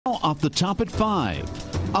off the top at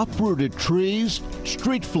 5. Uprooted trees,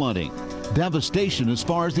 street flooding, devastation as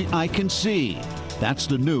far as the eye can see. That's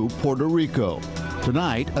the new Puerto Rico.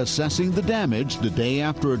 Tonight, assessing the damage the day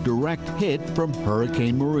after a direct hit from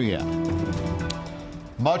Hurricane Maria.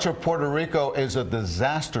 Much of Puerto Rico is a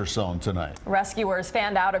disaster zone tonight. Rescuers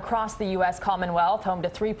fanned out across the U.S. Commonwealth, home to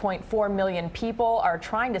 3.4 million people, are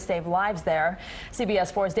trying to save lives there.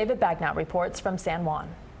 CBS 4's David Begnaud reports from San Juan.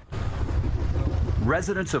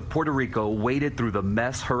 Residents of Puerto Rico waded through the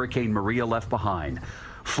mess Hurricane Maria left behind.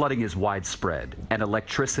 Flooding is widespread and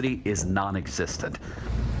electricity is non-existent.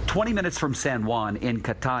 20 minutes from San Juan in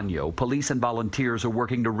Catano, police and volunteers are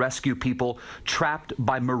working to rescue people trapped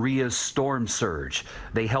by Maria's storm surge.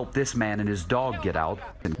 They help this man and his dog get out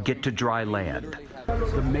and get to dry land.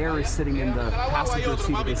 The mayor is sitting in the passenger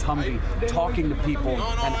seat of his Humvee, talking to people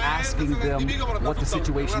and asking them what the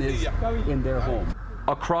situation is in their home.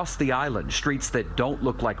 Across the island, streets that don't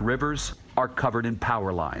look like rivers are covered in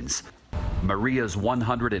power lines. Maria's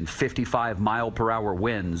 155-mile-per-hour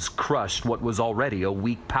winds crushed what was already a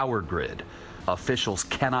weak power grid. Officials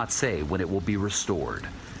cannot say when it will be restored.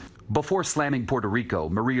 Before slamming Puerto Rico,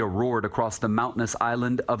 Maria roared across the mountainous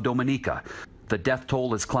island of Dominica. The death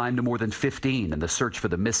toll has climbed to more than 15, and the search for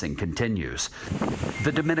the missing continues.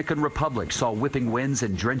 The Dominican Republic saw whipping winds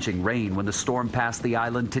and drenching rain when the storm passed the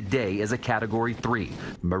island today as a Category 3.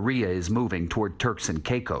 Maria is moving toward Turks and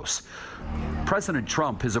Caicos. President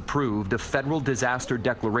Trump has approved a federal disaster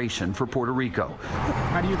declaration for Puerto Rico.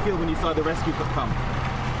 How do you feel when you saw the rescue come?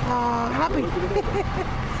 Happy.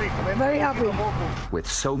 Very happy. With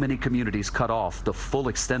so many communities cut off, the full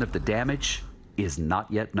extent of the damage is not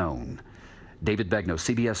yet known. David Begnaud,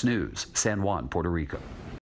 CBS News, San Juan, Puerto Rico.